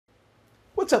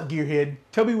What's up, Gearhead?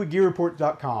 Toby with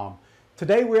Gear-Report.com.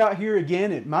 Today we're out here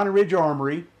again at Minor Ridge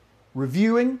Armory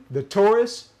reviewing the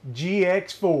Taurus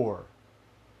GX4.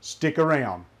 Stick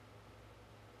around.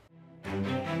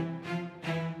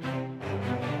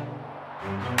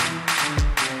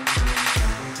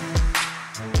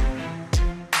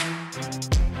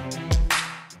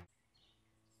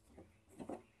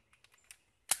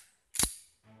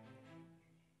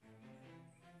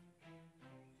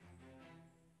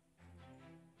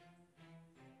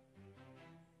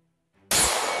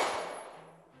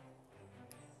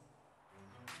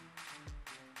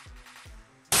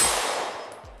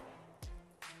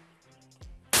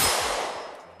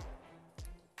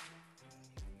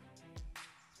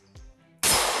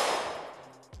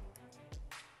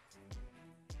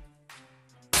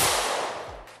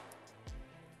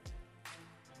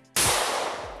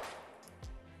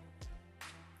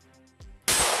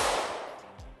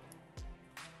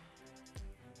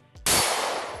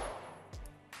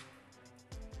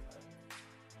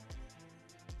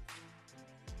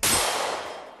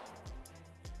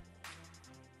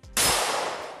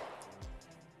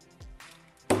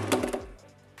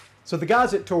 So the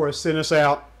guys at Taurus sent us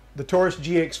out the Taurus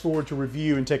GX4 to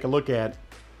review and take a look at.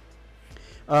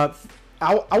 I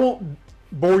won't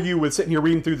bore you with sitting here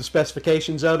reading through the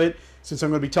specifications of it, since I'm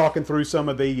going to be talking through some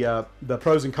of the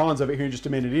pros and cons of it here in just a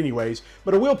minute anyways,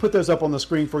 but I will put those up on the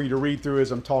screen for you to read through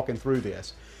as I'm talking through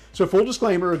this. So full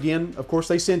disclaimer, again, of course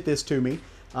they sent this to me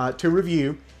to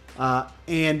review,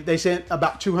 and they sent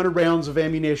about 200 rounds of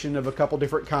ammunition of a couple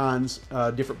different kinds,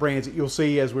 different brands that you'll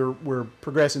see as we're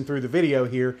progressing through the video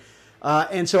here.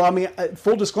 And so, I mean,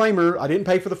 full disclaimer, I didn't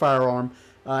pay for the firearm,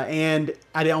 and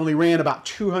I only ran about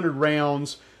 200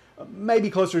 rounds, maybe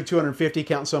closer to 250,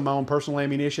 counting some of my own personal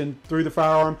ammunition through the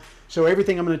firearm. So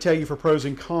everything I'm going to tell you for pros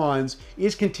and cons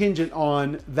is contingent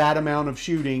on that amount of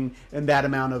shooting and that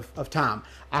amount of time.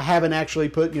 I haven't actually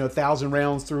put, 1,000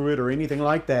 rounds through it or anything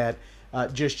like that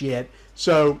just yet.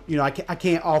 So, I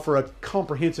can't offer a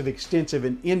comprehensive, extensive,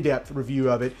 and in-depth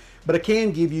review of it, but I can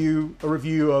give you a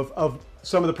review of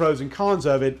some of the pros and cons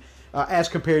of it as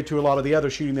compared to a lot of the other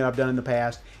shooting that I've done in the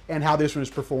past, and how this one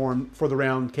has performed for the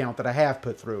round count that I have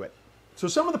put through it. So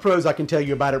some of the pros I can tell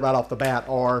you about it right off the bat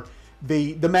are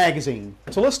the magazine.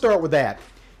 So let's start with that.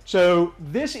 So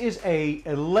this is a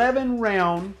 11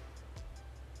 round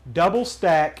double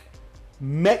stack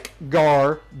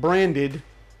Gear branded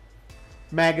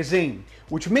magazine,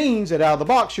 which means that out of the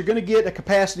box you're going to get a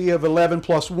capacity of 11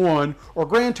 plus 1, or a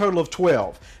grand total of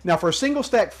 12. Now for a single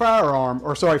stack firearm,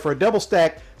 or sorry, for a double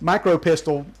stack micro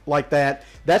pistol like that,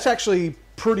 that's actually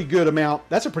pretty good amount.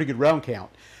 That's a pretty good round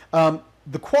count.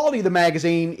 The quality of the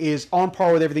magazine is on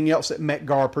par with everything else that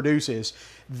Gear produces.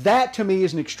 That to me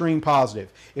is an extreme positive.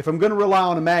 If I'm going to rely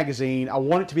on a magazine, I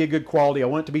want it to be a good quality, I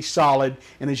want it to be solid,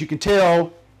 and as you can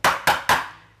tell,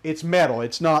 it's metal.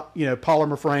 It's not,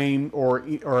 polymer frame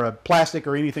or a plastic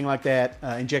or anything like that,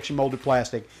 injection molded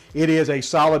plastic. It is a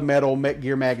solid metal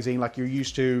Gear magazine like you're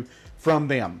used to from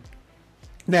them.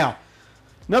 Now,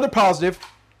 another positive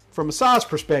from a size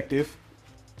perspective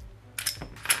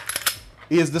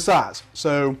is the size.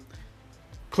 So,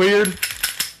 cleared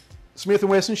Smith &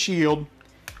 Wesson shield.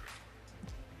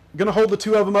 I'm going to hold the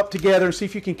two of them up together and see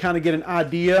if you can kind of get an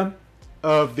idea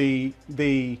of the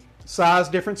size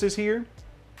differences here.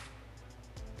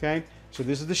 Okay, so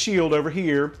this is the shield over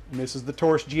here, and this is the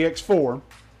Taurus GX4.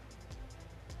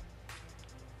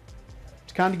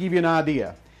 To kind of give you an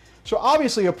idea. So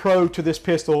obviously a pro to this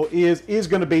pistol is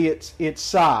going to be its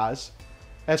size,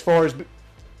 as far as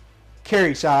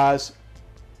carry size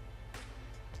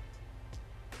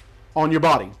on your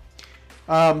body.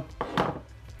 To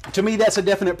me, that's a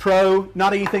definite pro.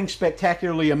 Not anything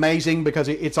spectacularly amazing, because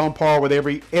it's on par with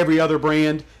every other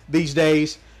brand these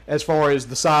days as far as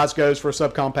the size goes for a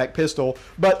subcompact pistol,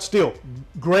 but still,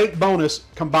 great bonus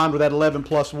combined with that 11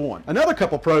 plus 1. Another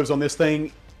couple pros on this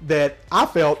thing that I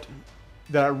felt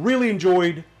that I really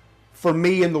enjoyed for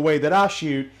me in the way that I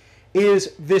shoot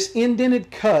is this indented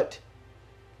cut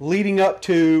leading up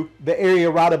to the area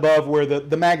right above where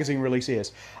the magazine release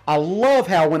is. I love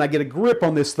how when I get a grip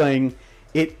on this thing,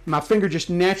 my finger just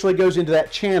naturally goes into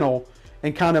that channel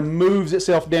and kind of moves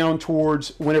itself down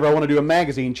towards whenever I want to do a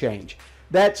magazine change.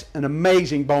 That's an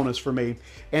amazing bonus for me,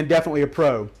 and definitely a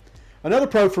pro. Another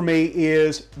pro for me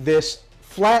is this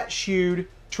flat shoed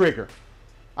trigger.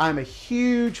 I'm a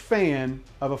huge fan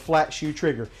of a flat shoe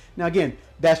trigger. Now again,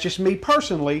 that's just me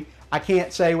personally. I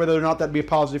can't say whether or not that'd be a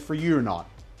positive for you or not.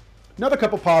 Another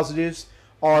couple positives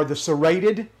are the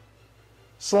serrated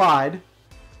slide,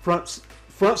 front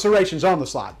serrations on the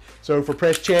slide. So for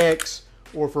press checks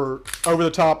or for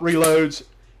over-the-top reloads,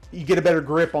 you get a better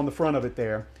grip on the front of it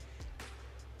there.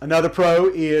 Another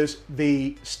pro is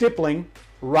the stippling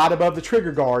right above the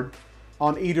trigger guard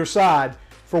on either side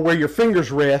for where your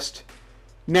fingers rest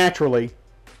naturally,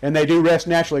 and they do rest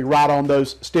naturally right on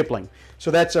those stippling. So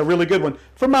that's a really good one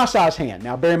for my size hand.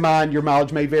 Now bear in mind your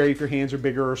mileage may vary if your hands are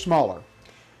bigger or smaller.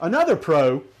 Another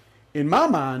pro in my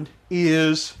mind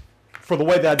is, for the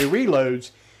way that I do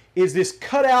reloads, is this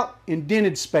cutout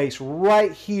indented space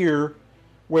right here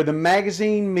where the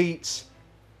magazine meets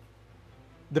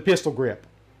the pistol grip.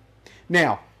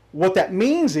 Now, what that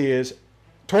means is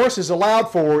Taurus is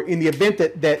allowed for, in the event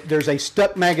that there's a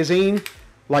stuck magazine,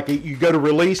 like you go to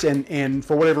release and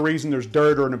for whatever reason there's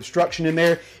dirt or an obstruction in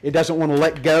there, it doesn't want to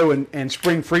let go and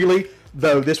spring freely,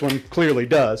 though this one clearly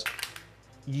does.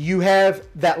 You have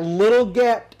that little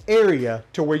gap area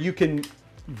to where you can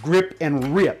grip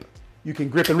and rip. You can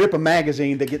grip and rip a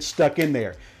magazine that gets stuck in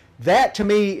there. That to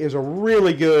me is a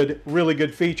really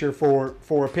good feature for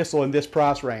a pistol in this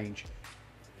price range.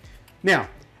 Now,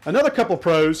 another couple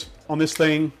pros on this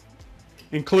thing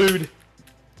include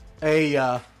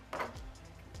the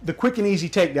quick and easy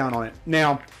takedown on it.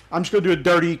 Now, I'm just going to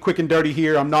do a quick and dirty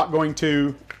here. I'm not going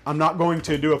to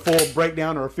do a full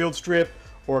breakdown or a field strip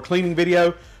or a cleaning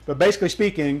video, but basically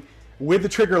speaking, with the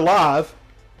trigger live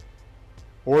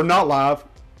or not live,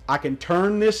 I can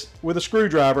turn this with a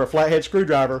screwdriver, a flathead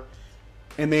screwdriver,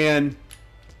 and then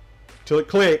till it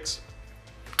clicks,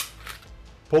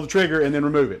 pull the trigger and then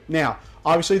remove it. Now,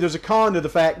 obviously there's a con to the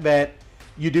fact that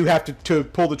you do have to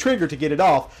pull the trigger to get it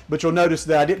off, but you'll notice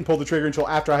that I didn't pull the trigger until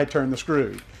after I had turned the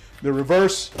screw. The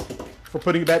reverse for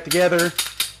putting it back together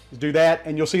is do that,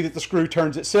 and you'll see that the screw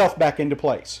turns itself back into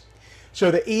place. So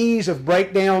the ease of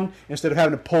breakdown, instead of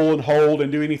having to pull and hold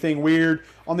and do anything weird,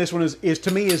 on this one is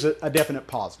to me is a definite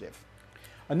positive.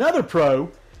 Another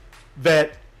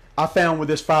that I found with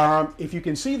this firearm, if you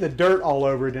can see the dirt all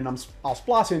over it, and I'll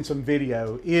splice in some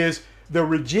video, is the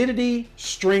rigidity,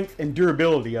 strength, and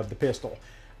durability of the pistol.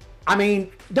 I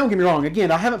mean, don't get me wrong, again,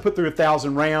 I haven't put through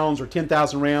 1,000 rounds or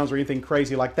 10,000 rounds or anything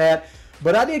crazy like that,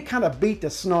 but I did kind of beat the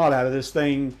snot out of this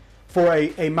thing for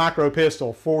a micro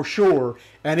pistol, for sure,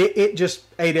 and it just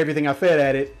ate everything I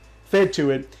fed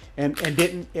to it, and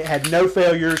it had no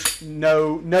failures,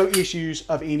 no issues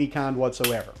of any kind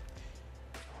whatsoever.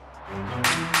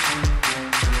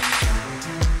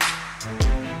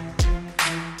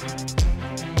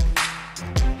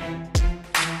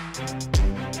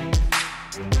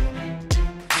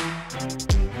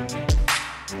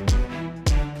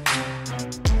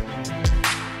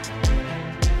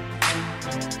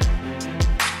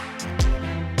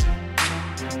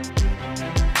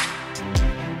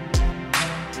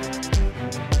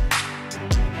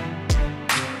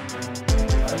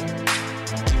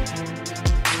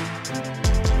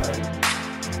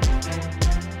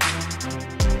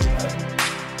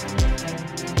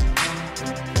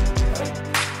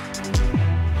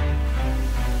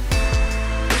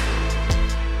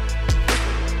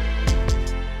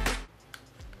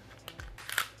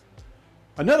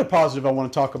 Another positive I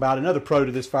want to talk about, another pro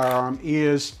to this firearm,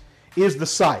 is the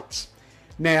sights.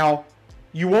 Now,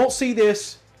 you won't see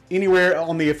this anywhere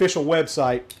on the official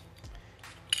website,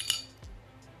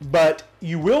 but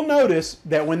you will notice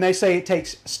that when they say it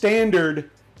takes standard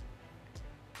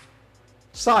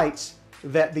sights,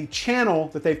 that the channel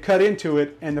that they've cut into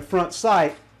it and the front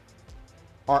sight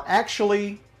are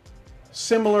actually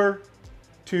similar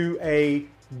to a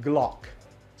Glock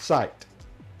sight.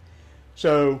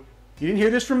 So, you didn't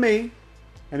hear this from me,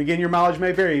 and again, your mileage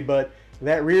may vary, but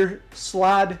that rear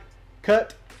slide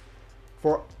cut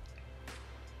for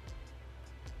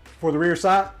the rear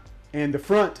sight and the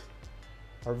front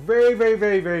are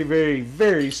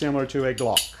very similar to a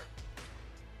Glock.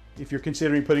 If you're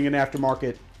considering putting an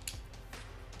aftermarket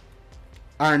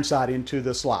iron sight into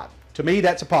the slide. To me,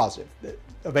 that's a positive, the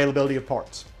availability of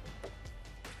parts.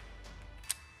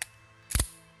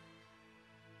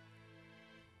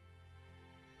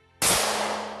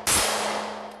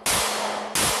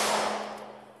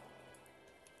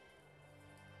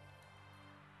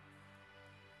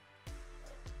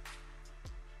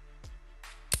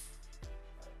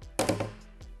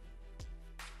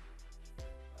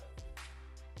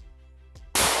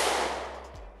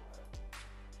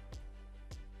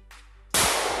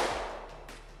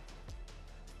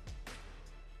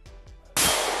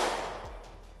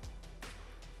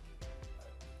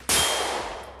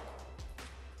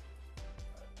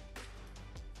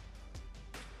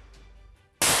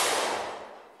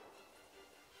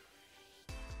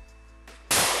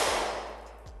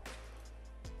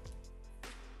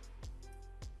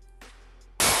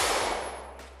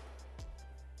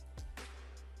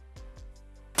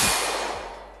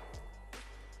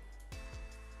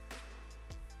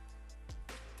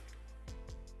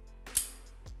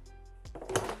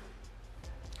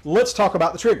 let's talk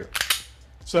about the trigger.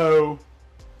 So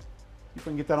if we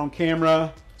can get that on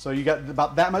camera. So you got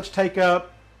about that much take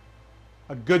up,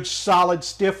 a good solid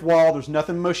stiff wall. There's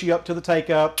nothing mushy up to the take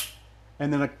up,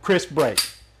 and then a crisp break.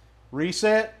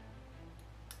 Reset.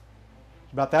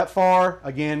 About that far.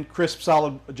 Again, crisp,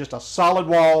 solid, just a solid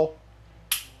wall.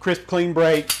 Crisp, clean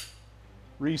break.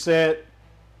 Reset.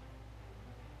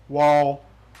 Wall.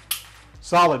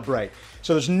 Solid break.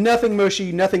 So there's nothing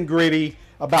mushy, nothing gritty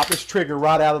about this trigger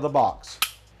right out of the box.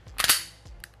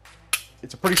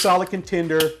 It's a pretty solid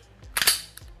contender.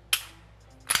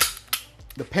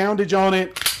 The poundage on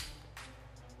it,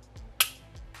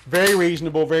 very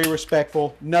reasonable, very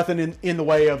respectful. Nothing in the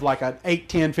way of like an 8,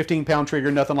 10, 15 pound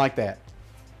trigger, nothing like that.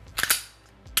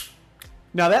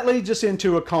 Now that leads us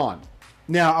into a con.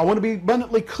 Now I want to be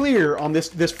abundantly clear on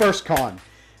this first con,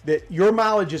 that your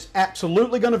mileage is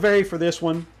absolutely going to vary for this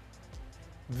one.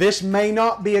 This may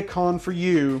not be a con for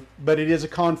you, but it is a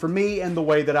con for me and the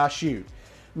way that I shoot.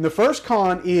 And the first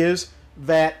con is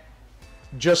that,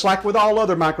 just like with all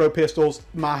other micro pistols,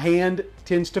 my hand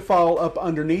tends to fall up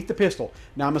underneath the pistol.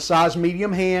 Now I'm a size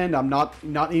medium hand. I'm not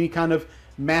any kind of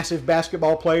massive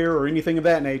basketball player or anything of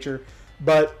that nature,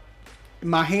 but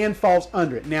my hand falls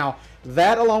under it. Now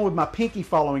that, along with my pinky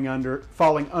falling under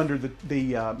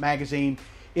the magazine,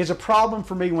 is a problem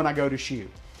for me when I go to shoot.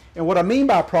 And what I mean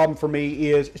by a problem for me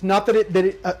is, it's not that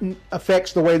it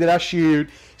affects the way that I shoot.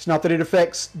 It's not that it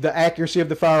affects the accuracy of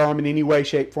the firearm in any way,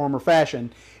 shape, form, or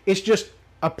fashion. It's just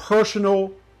a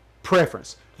personal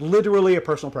preference. Literally a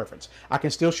personal preference. I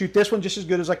can still shoot this one just as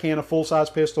good as I can a full-size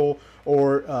pistol,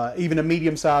 or even a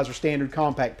medium-size or standard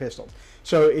compact pistol.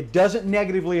 So it doesn't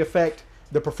negatively affect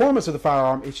the performance of the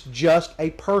firearm. It's just a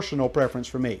personal preference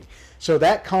for me. So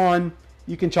that con,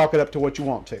 you can chalk it up to what you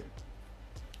want to.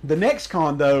 The next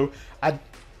con, though,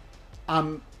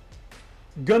 I'm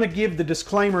going to give the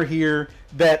disclaimer here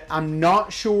that I'm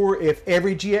not sure if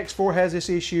every GX4 has this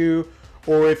issue,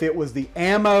 or if it was the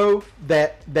ammo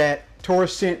that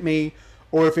Taurus sent me,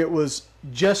 or if it was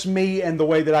just me and the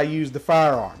way that I use the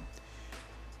firearm.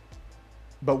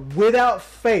 But without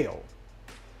fail,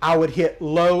 I would hit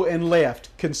low and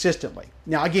left consistently.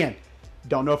 Now again,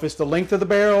 don't know if it's the length of the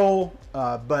barrel,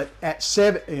 but at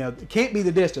 7, it can't be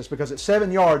the distance, because at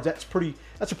 7 yards, that's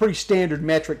a pretty standard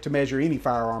metric to measure any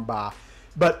firearm by.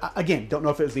 But again, don't know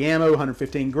if it was the ammo,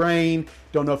 115 grain.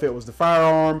 Don't know if it was the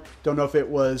firearm. Don't know if it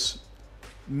was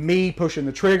me pushing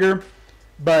the trigger.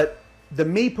 But the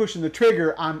me pushing the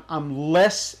trigger, I'm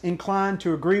less inclined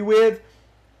to agree with,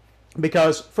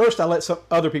 because first, I let some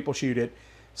other people shoot it.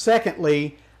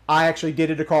 Secondly, I actually did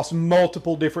it across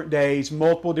multiple different days,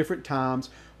 multiple different times,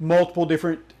 multiple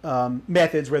different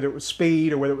methods, whether it was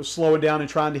speed or whether it was slowing down and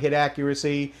trying to hit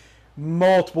accuracy,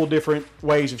 multiple different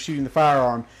ways of shooting the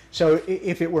firearm. So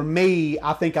if it were me,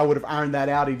 I think I would have ironed that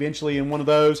out eventually in one of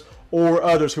those, or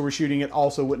others who were shooting it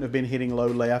also wouldn't have been hitting low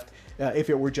left if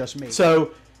it were just me.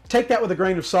 So take that with a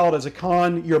grain of salt as a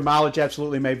con. Your mileage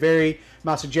absolutely may vary.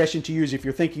 My suggestion to you is, if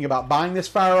you're thinking about buying this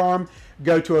firearm,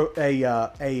 go to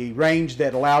a range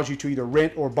that allows you to either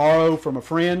rent or borrow from a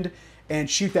friend and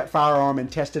shoot that firearm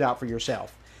and test it out for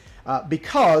yourself.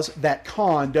 Because that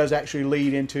con does actually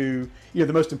lead into,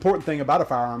 the most important thing about a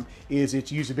firearm is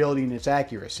its usability and its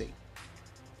accuracy.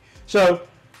 So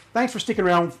thanks for sticking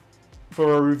around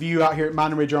for a review out here at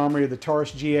Mountain Ridge Armory of the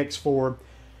Taurus GX4.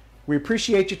 We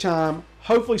appreciate your time.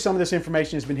 Hopefully some of this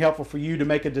information has been helpful for you to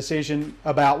make a decision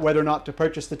about whether or not to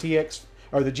purchase the TX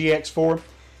or the GX4.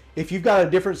 If you've got a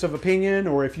difference of opinion,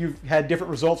 or if you've had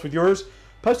different results with yours,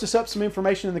 post us up some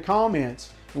information in the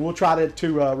comments, and we'll try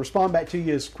to respond back to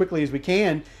you as quickly as we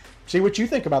can. See what you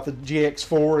think about the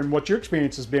GX4 and what your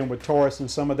experience has been with Taurus and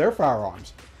some of their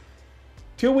firearms.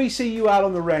 Till we see you out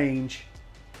on the range,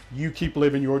 you keep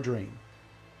living your dream.